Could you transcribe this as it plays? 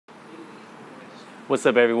What's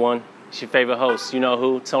up, everyone? It's your favorite host, you know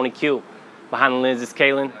who, Tony Q. Behind the lens is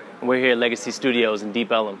Kalan, and we're here at Legacy Studios in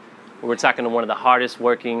Deep Ellum, where we're talking to one of the hardest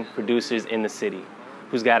working producers in the city,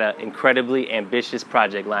 who's got an incredibly ambitious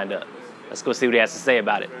project lined up. Let's go see what he has to say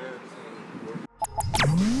about it.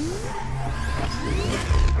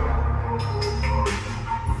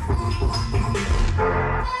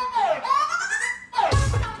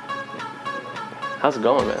 How's it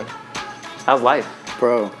going, man? How's life?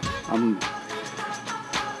 Bro, I'm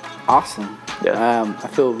awesome. Yeah. I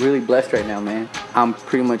feel really blessed right now, man. I'm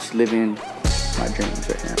pretty much living my dreams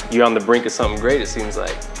right now. You're on the brink of something great, it seems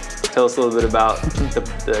like. Tell us a little bit about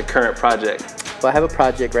the current project. Well, I have a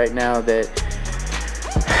project right now that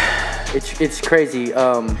it's crazy.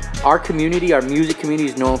 Our community, our music community,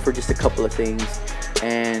 is known for just a couple of things.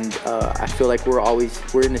 And I feel like we're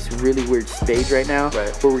in this really weird stage right now,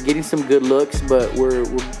 where we're getting some good looks, but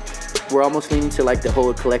we're almost leaning to like the whole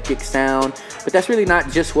eclectic sound. But that's really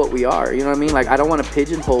not just what we are, you know what I mean? Like, I don't want to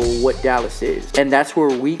pigeonhole what Dallas is. And that's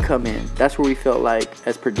where we come in. That's where we felt like,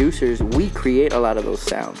 as producers, we create a lot of those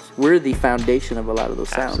sounds. We're the foundation of a lot of those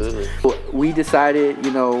sounds. Absolutely. We decided,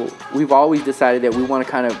 you know, we've always decided that we want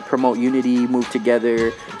to kind of promote unity, move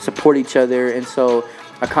together, support each other. And so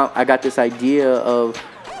I got this idea of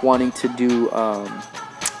wanting to do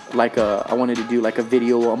I wanted to do like a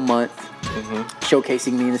video a month,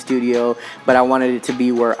 showcasing me in the studio, but I wanted it to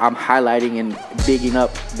be where I'm highlighting and bigging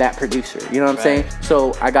up that producer, you know what I'm saying?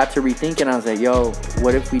 So I got to rethinking, I was like, yo,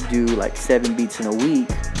 what if we do like 7 beats in a week,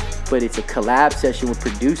 but it's a collab session with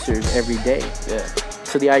producers every day? Yeah.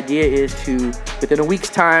 So the idea is to, within a week's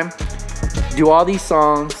time, do all these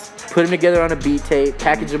songs, put them together on a beat tape,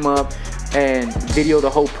 package them up, and video the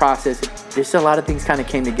whole process. There's a lot of things kind of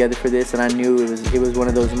came together for this, and I knew it was one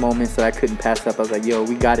of those moments that I couldn't pass up. I was like, yo,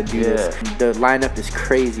 we got to do this. The lineup is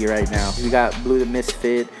crazy right now. We got Blue the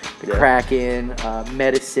Misfit, the Kraken,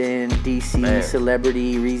 Medicine, DC,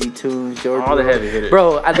 Celebrity, Reezy Tunes, George. All the heavy hitters.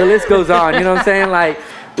 Bro, the list goes on, you know what I'm saying? Like,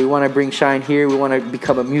 we want to bring shine here. We want to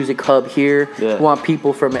become a music hub here. Yeah. We want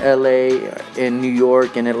people from LA and New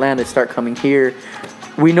York and Atlanta to start coming here.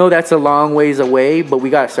 We know that's a long ways away, but we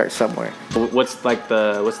got to start somewhere. What's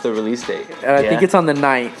the release date? I think it's on the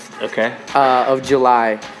 9th of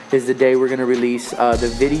July is the day we're going to release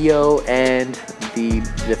the video and the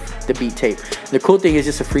beat tape. The cool thing is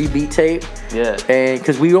just a free beat tape. Yeah. And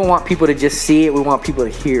because we don't want people to just see it, we want people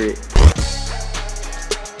to hear it.